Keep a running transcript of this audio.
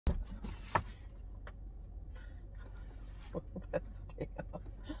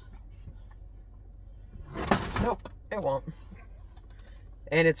It won't.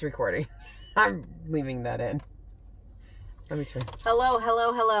 And it's recording. I'm leaving that in. Let me turn.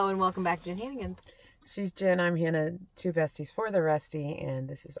 Hello, and welcome back to JenHannagans. She's Jen, I'm Hannah, two besties for the Rusty, and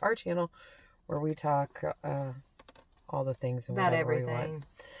this is our channel where we talk all the things and About whatever everything.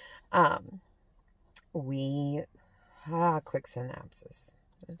 we quick synopsis.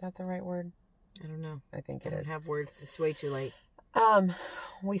 Is that the right word? I don't know. I think I it don't is. have words. It's way too late.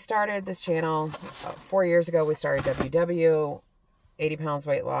 We started this channel 4 years ago. We started WW, 80 pounds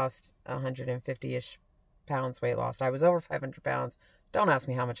weight lost, 150-ish pounds weight lost. I was over 500 pounds. Don't ask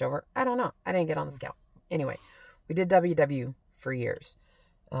me how much over. I don't know. I didn't get on the scale. Anyway, we did WW for years.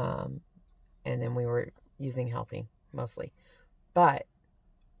 And then we were using healthy mostly. But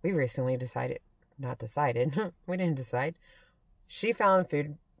we recently we didn't decide. She found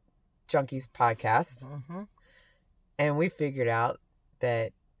Food Junkies podcast. Mm-hmm. And we figured out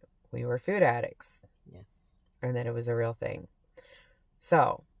that we were food addicts. Yes. And that it was a real thing.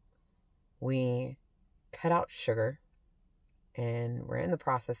 So we cut out sugar. And we're in the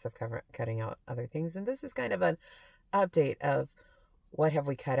process of cutting out other things. And this is kind of an update of what have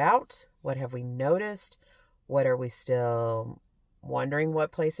we cut out? What have we noticed? What are we still wondering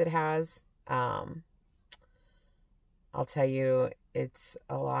what place it has? I'll tell you, it's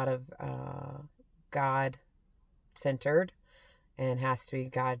a lot of God-centered and has to be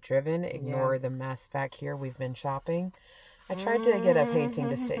God-driven. Ignore the mess back here. We've been shopping. I tried to get a painting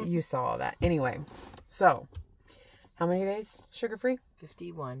to stay. You saw all that. Anyway, so how many days sugar-free?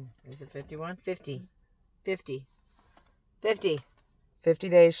 51. Is it 51? 50. 50. 50. 50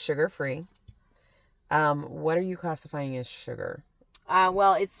 days sugar-free. What are you classifying as sugar?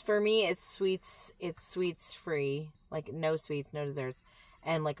 Well, for me, it's sweets. It's sweets free. Like no sweets, no desserts.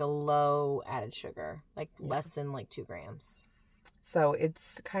 And like a low added sugar. Like less than like 2 grams. So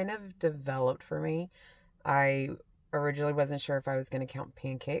it's kind of developed for me. I originally wasn't sure if I was going to count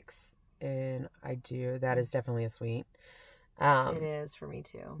pancakes. And I do. That is definitely a sweet. It is for me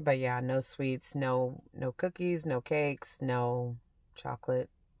too. But yeah, no sweets, no cookies, no cakes, no chocolate.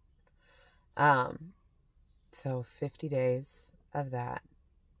 So 50 days of that.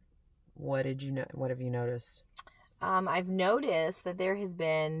 What have you noticed? I've noticed that there has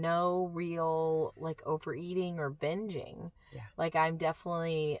been no real like overeating or binging. Yeah. Like I'm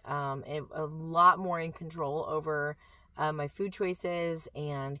definitely a lot more in control over my food choices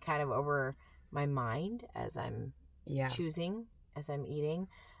and kind of over my mind as I'm choosing, as I'm eating.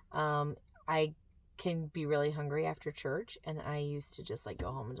 I can be really hungry after church, and I used to just like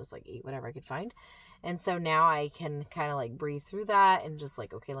go home and just like eat whatever I could find. And so now I can kind of like breathe through that and just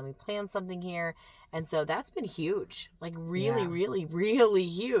like, okay, let me plan something here. And so that's been huge, like really, really, really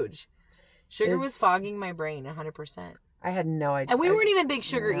huge. Sugar was fogging my brain 100%. I had no idea. And we weren't even big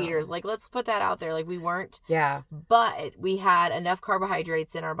sugar eaters. Like, let's put that out there. Like, we weren't. Yeah. But we had enough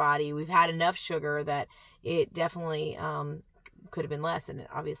carbohydrates in our body. We've had enough sugar that it definitely could have been less. And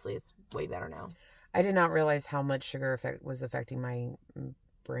obviously, it's way better now. I did not realize how much sugar was affecting my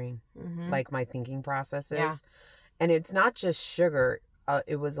brain, like my thinking processes. Yeah. And it's not just sugar.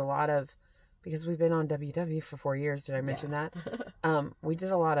 It was a lot of, because we've been on WW for 4 years. Did I mention that? We did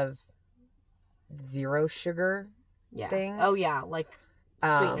a lot of zero sugar things. Oh, yeah. Like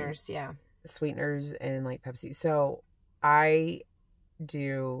sweeteners. Sweeteners and like Pepsi. So I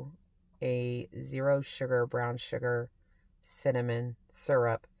do a 0 sugar, brown sugar, cinnamon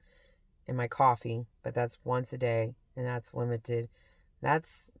syrup in my coffee, but that's once a day and that's limited.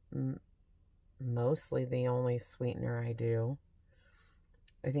 That's mostly the only sweetener I do.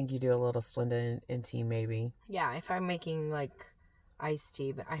 I think you do a little Splenda in tea maybe. Yeah, if I'm making like iced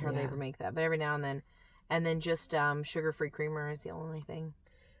tea, but I hardly ever make that. But every now and then. And then just sugar-free creamer is the only thing.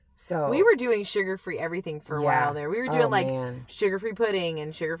 So we were doing sugar-free everything for a while there. We were doing sugar-free pudding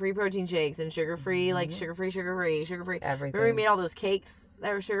and sugar-free protein shakes and sugar-free, like sugar-free. Everything. Remember we made all those cakes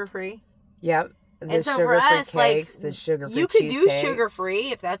that were sugar-free? Yep. And so for us, cakes, the sugar-free you could do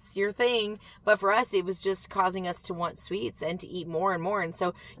sugar-free if that's your thing. But for us, it was just causing us to want sweets and to eat more and more. And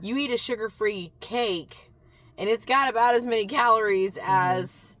so you eat a sugar-free cake, and it's got about as many calories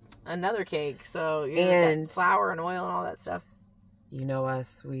as another cake. So and flour and oil and all that stuff. You know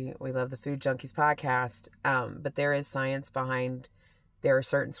us, we love the Food Junkies podcast, but there is science behind. There are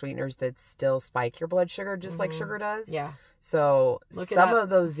certain sweeteners that still spike your blood sugar just like sugar does. Yeah. So some of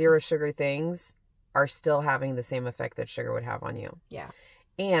those 0 sugar things are still having the same effect that sugar would have on you. Yeah.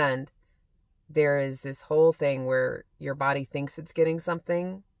 And there is this whole thing where your body thinks it's getting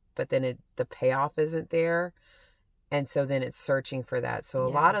something, but then the payoff isn't there. And so then it's searching for that. So a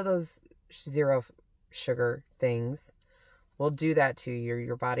lot of those 0 sugar things will do that to you.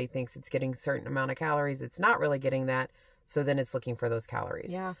 Your body thinks it's getting a certain amount of calories. It's not really getting that. So then it's looking for those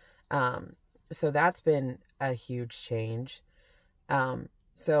calories. Yeah. So that's been a huge change.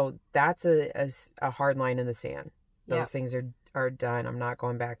 So that's a hard line in the sand. Those things are done. I'm not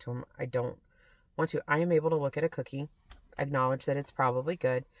going back to them. I don't want to. I am able to look at a cookie, acknowledge that it's probably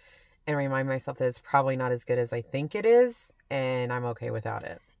good, and remind myself that it's probably not as good as I think it is, and I'm okay without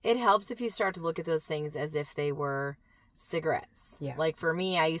it. It helps if you start to look at those things as if they were cigarettes. Yeah. Like for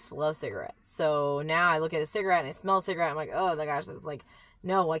me, I used to love cigarettes. So now I look at a cigarette and I smell a cigarette. I'm like, oh my gosh, it's like,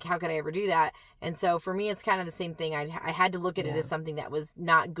 no, like how could I ever do that? And so for me, it's kind of the same thing. I had to look at it as something that was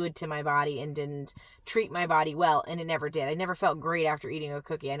not good to my body and didn't treat my body well. And it never did. I never felt great after eating a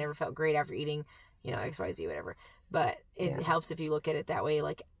cookie. I never felt great after eating, XYZ, whatever. But it helps if you look at it that way.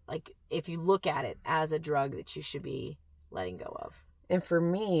 Like if you look at it as a drug that you should be letting go of. And for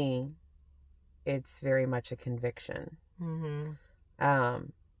me, it's very much a conviction. Mm-hmm.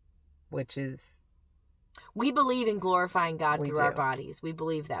 Which is... We believe in glorifying God through our bodies. We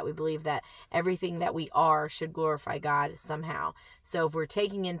believe that. We believe that everything that we are should glorify God somehow. So if we're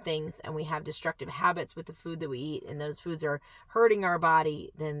taking in things and we have destructive habits with the food that we eat and those foods are hurting our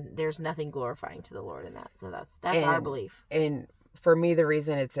body, then there's nothing glorifying to the Lord in that. So that's our belief. And for me, the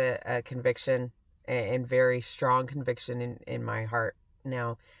reason it's a conviction and very strong conviction in my heart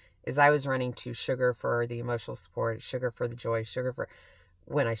now is I was running to sugar for the emotional support, sugar for the joy, sugar for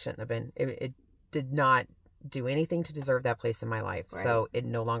when I shouldn't have been. It did not do anything to deserve that place in my life. Right. So it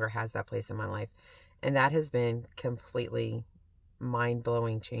no longer has that place in my life. And that has been completely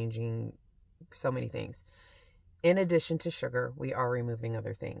mind-blowing, changing so many things. In addition to sugar, we are removing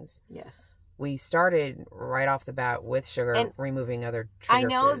other things. Yes. We started right off the bat with sugar, and removing other trigger I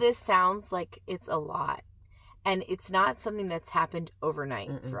know foods. This sounds like it's a lot. And it's not something that's happened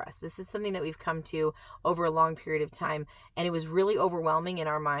overnight for us. This is something that we've come to over a long period of time. And it was really overwhelming in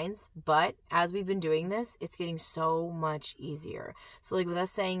our minds. But as we've been doing this, it's getting so much easier. So like with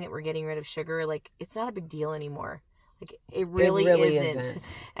us saying that we're getting rid of sugar, like it's not a big deal anymore. Like it really isn't.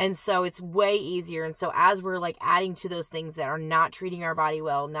 And so it's way easier. And so as we're like adding to those things that are not treating our body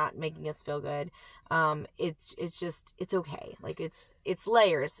well, not making us feel good, it's okay. Like it's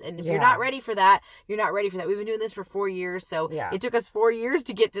layers. And if you're not ready for that, you're not ready for that. We've been doing this for 4 years. So it took us 4 years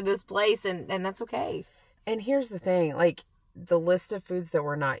to get to this place, and that's okay. And here's the thing, like the list of foods that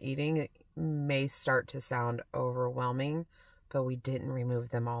we're not eating may start to sound overwhelming, but we didn't remove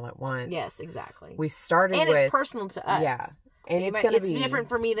them all at once. Yes, exactly. We started with... And it's personal to us. Yeah. And it's different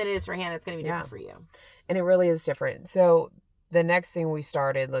for me than it is for Hannah. It's going to be different for you. And it really is different. So the next thing we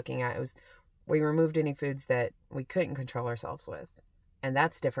started looking at was we removed any foods that we couldn't control ourselves with. And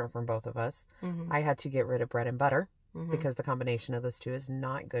that's different from both of us. Mm-hmm. I had to get rid of bread and butter because the combination of those two is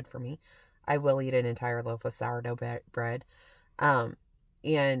not good for me. I will eat an entire loaf of sourdough bread.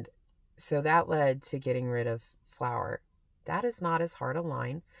 And so that led to getting rid of flour. That is not as hard a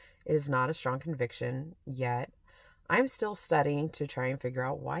line. It is not a strong conviction yet. I'm still studying to try and figure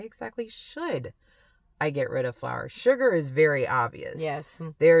out why exactly should I get rid of flour. Sugar is very obvious. Yes.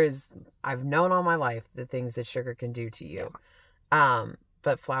 I've known all my life the things that sugar can do to you. Yeah.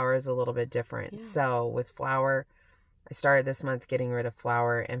 But flour is a little bit different. Yeah. So with flour, I started this month getting rid of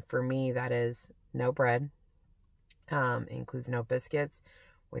flour. And for me, that is no bread. Includes no biscuits,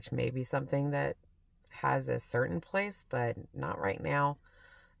 which may be something that has a certain place, but not right now.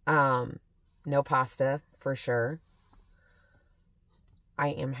 No pasta for sure. I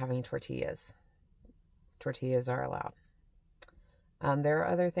am having tortillas. Tortillas are allowed. There are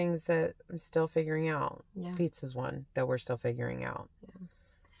other things that I'm still figuring out. Yeah. Pizza's one that we're still figuring out. Yeah.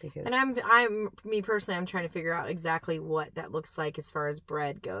 And I'm me personally, I'm trying to figure out exactly what that looks like as far as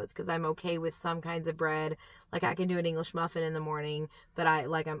bread goes, because I'm okay with some kinds of bread. Like I can do an English muffin in the morning, but I'm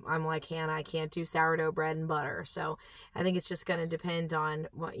like Hannah, I can't do sourdough bread and butter. So I think it's just going to depend on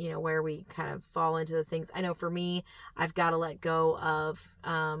what, where we kind of fall into those things. I know for me, I've got to let go of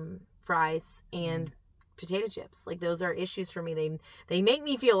fries and potato chips. Like those are issues for me. They make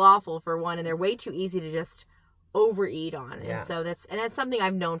me feel awful for one, and they're way too easy to just overeat on. And so that's something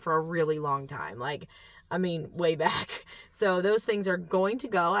I've known for a really long time. Like, I mean, way back. So those things are going to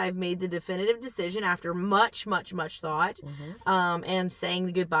go. I've made the definitive decision after much, much, much thought, and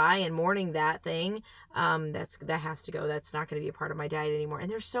saying goodbye and mourning that thing. That has to go. That's not going to be a part of my diet anymore.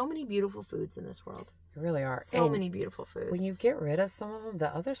 And there's so many beautiful foods in this world. There really are. So many beautiful foods. When you get rid of some of them,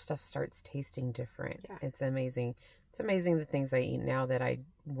 the other stuff starts tasting different. Yeah. It's amazing. It's amazing the things I eat now that I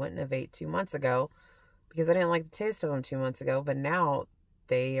wouldn't have ate 2 months ago, because I didn't like the taste of them 2 months ago, but now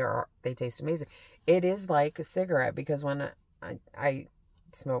they taste amazing. It is like a cigarette, because when I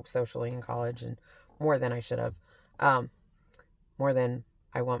smoked socially in college, and more than I should have, more than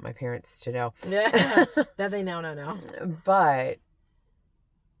I want my parents to know. Yeah, that they know. But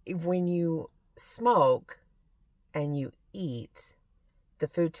when you smoke and you eat, the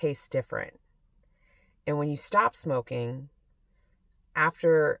food tastes different. And when you stop smoking,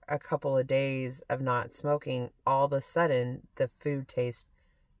 after a couple of days of not smoking, all of a sudden the food taste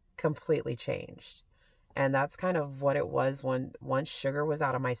completely changed. And that's kind of what it was once sugar was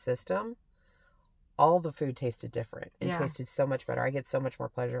out of my system. All the food tasted different and tasted so much better. I get so much more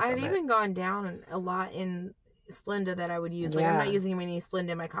pleasure from it. I've even gone down a lot in Splenda that I would use. Like, I'm not using any Splenda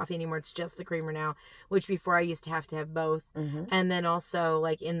in my coffee anymore. It's just the creamer now, which before I used to have both. Mm-hmm. And then also,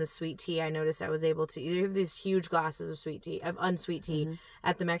 like, in the sweet tea, I noticed I was able to either have these huge glasses of sweet tea, of unsweet tea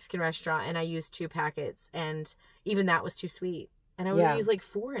at the Mexican restaurant, and I used 2 packets, and even that was too sweet. And I would use like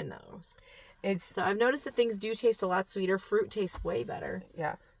 4 in those. So I've noticed that things do taste a lot sweeter. Fruit tastes way better.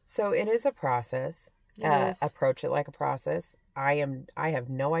 Yeah. So it is a process. Approach it like a process. I have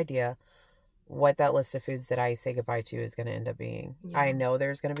no idea what that list of foods that I say goodbye to is going to end up being. Yeah. I know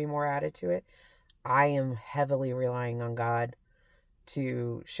there's going to be more added to it. I am heavily relying on God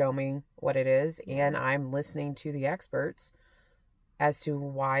to show me what it is. And I'm listening to the experts as to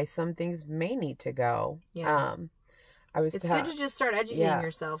why some things may need to go. Yeah. It's good to just start educating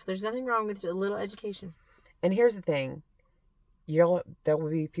yourself. There's nothing wrong with a little education. And here's the thing. There will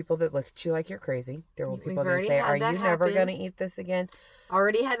be people that look at you like you're crazy. There will be people that say, "Are you never going to eat this again?"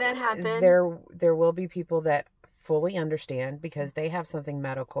 Already had that happen. There will be people that fully understand because they have something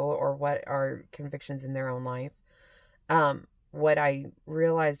medical or what are convictions in their own life. What I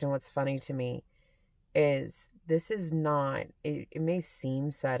realized and what's funny to me is this is not. It may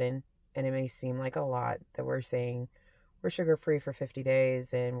seem sudden and it may seem like a lot that we're saying we're sugar free for 50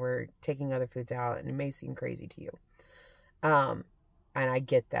 days and we're taking other foods out, and it may seem crazy to you. And I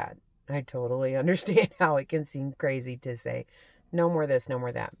get that. I totally understand how it can seem crazy to say, no more this, no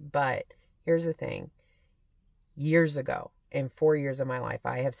more that. But here's the thing. Years ago, in 4 years of my life,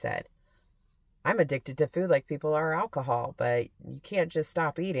 I have said, I'm addicted to food like people are alcohol, but you can't just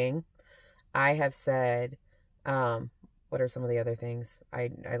stop eating. I have said, what are some of the other things? I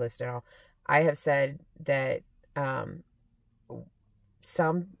listed all. I have said that,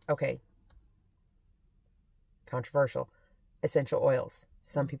 controversial, essential oils.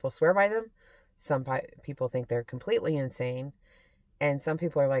 Some people swear by them. Some people think they're completely insane. And some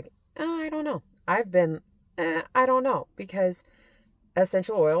people are like, I don't know. I've been, I don't know. Because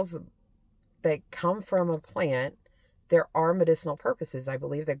essential oils that come from a plant, there are medicinal purposes. I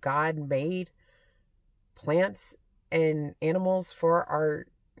believe that God made plants and animals for our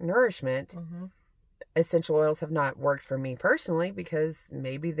nourishment. Mm-hmm. Essential oils have not worked for me personally because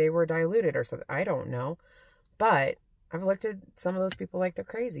maybe they were diluted or something. I don't know. But I've looked at some of those people like they're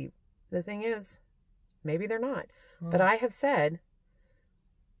crazy. The thing is, maybe they're not. But I have said,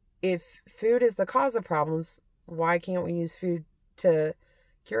 if food is the cause of problems, why can't we use food to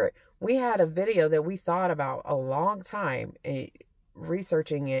cure it? We had a video that we thought about a long time,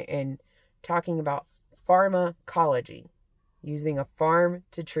 researching it and talking about pharmacology, using a farm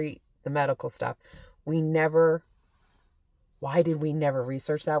to treat the medical stuff. Why did we never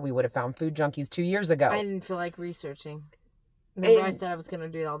research that? We would have found food junkies 2 years ago. I didn't feel like researching. Remember, I said I was going to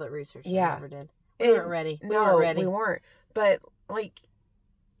do all that research. I never did. We weren't ready. We weren't. But, like,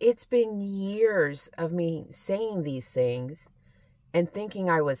 it's been years of me saying these things and thinking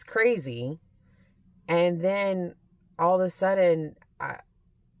I was crazy. And then all of a sudden,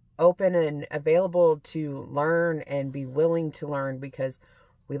 open and available to learn and be willing to learn because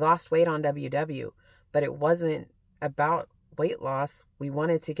we lost weight on WW. But it wasn't about weight loss. We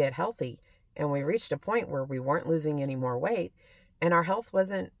wanted to get healthy, and we reached a point where we weren't losing any more weight and our health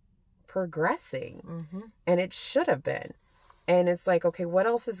wasn't progressing. And it should have been. And it's like, okay, what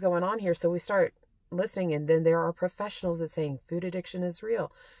else is going on here? So we start listening, and then there are professionals that saying food addiction is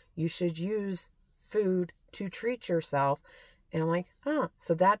real. You should use food to treat yourself. And I'm like,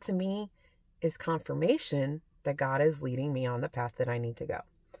 so that to me is confirmation that God is leading me on the path that I need to go.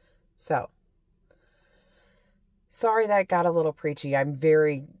 So sorry that got a little preachy. I'm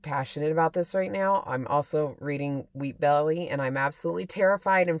very passionate about this right now. I'm also reading Wheat Belly, and I'm absolutely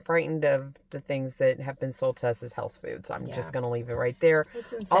terrified and frightened of the things that have been sold to us as health foods. I'm just going to leave it right there.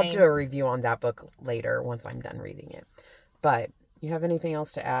 It's insane. I'll do a review on that book later once I'm done reading it. But you have anything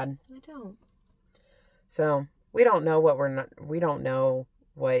else to add? I don't. So we don't know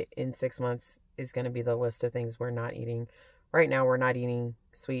what in 6 months is going to be the list of things we're not eating. Right now, we're not eating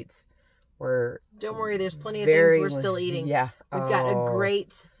sweets. Don't worry, there's plenty of things we're still eating. Yeah. We've got a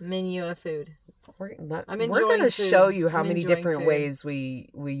great menu of food. We're going to show you how many different ways we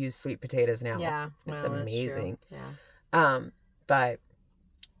use sweet potatoes now. Yeah. It's amazing. Yeah. But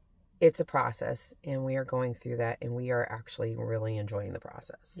it's a process, and we are going through that, and we are actually really enjoying the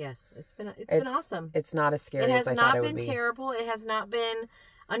process. Yes, it's been awesome. It's not as scary as I thought it would be. It has not been terrible. It has not been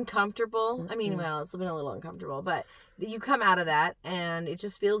uncomfortable. Mm-hmm. I mean, well, it's been a little uncomfortable, but you come out of that, and it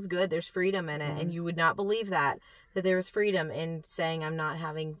just feels good. There's freedom in it, mm-hmm. and you would not believe that there is freedom in saying I'm not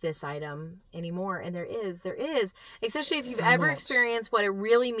having this item anymore, and there is, especially if you've ever experienced what it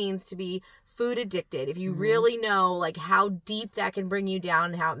really means to be food addicted. If you mm-hmm. really know like how deep that can bring you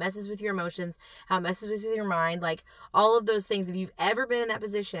down, how it messes with your emotions, how it messes with your mind, like all of those things. If you've ever been in that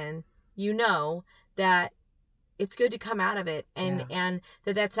position, you know that it's good to come out of it, and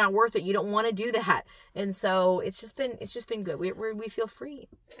that's not worth it. You don't want to do that, and so it's just been good. We feel free.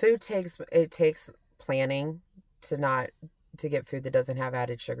 Food takes planning to get food that doesn't have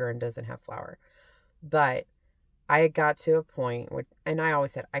added sugar and doesn't have flour, but I got to a point and I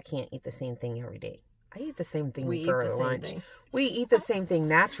always said I can't eat the same thing every day. I eat the same thing for lunch. We eat the same thing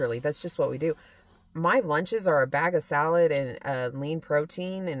naturally. That's just what we do. My lunches are a bag of salad and a lean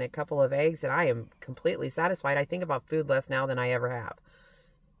protein and a couple of eggs, and I am completely satisfied. I think about food less now than I ever have.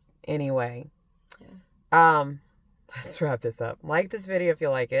 Anyway, let's wrap this up. Like this video if you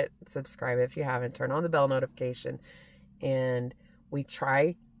like it. Subscribe if you haven't. Turn on the bell notification. And we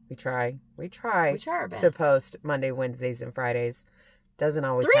try our best to post Monday, Wednesdays, and Fridays. Doesn't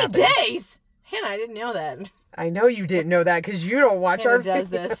always happen. 3 days? Hannah, I didn't know that. I know you didn't know that because you don't watch our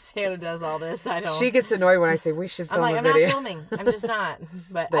videos. Hannah does all this. I don't. She gets annoyed when I say we should film a video. I'm not filming. I'm just not.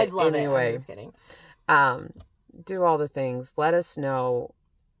 But I'd love it. I'm just kidding. Do all the things. Let us know.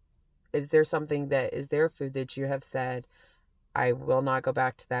 Is there a food that you have said, I will not go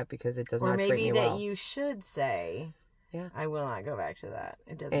back to that because it does not treat me well? Or maybe that you should say, yeah, I will not go back to that.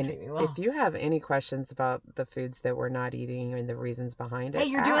 It doesn't treat me well. If you have any questions about the foods that we're not eating and the reasons behind it, hey,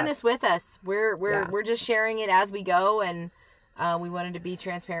 you're doing this with us. We're just sharing it as we go, and we wanted to be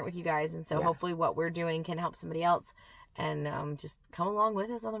transparent with you guys, and so hopefully what we're doing can help somebody else, and just come along with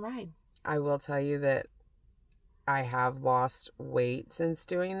us on the ride. I will tell you that I have lost weight since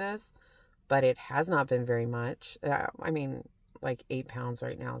doing this, but it has not been very much. I mean, like 8 pounds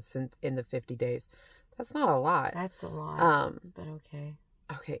right now since in the 50 days. That's not a lot. That's a lot. But okay.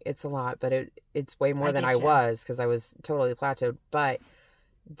 Okay, it's a lot, but it's way more than I was because I was totally plateaued. But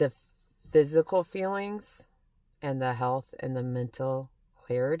the physical feelings and the health and the mental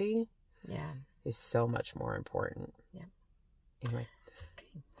clarity is so much more important. Yeah. Anyway.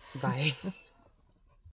 Okay. Bye.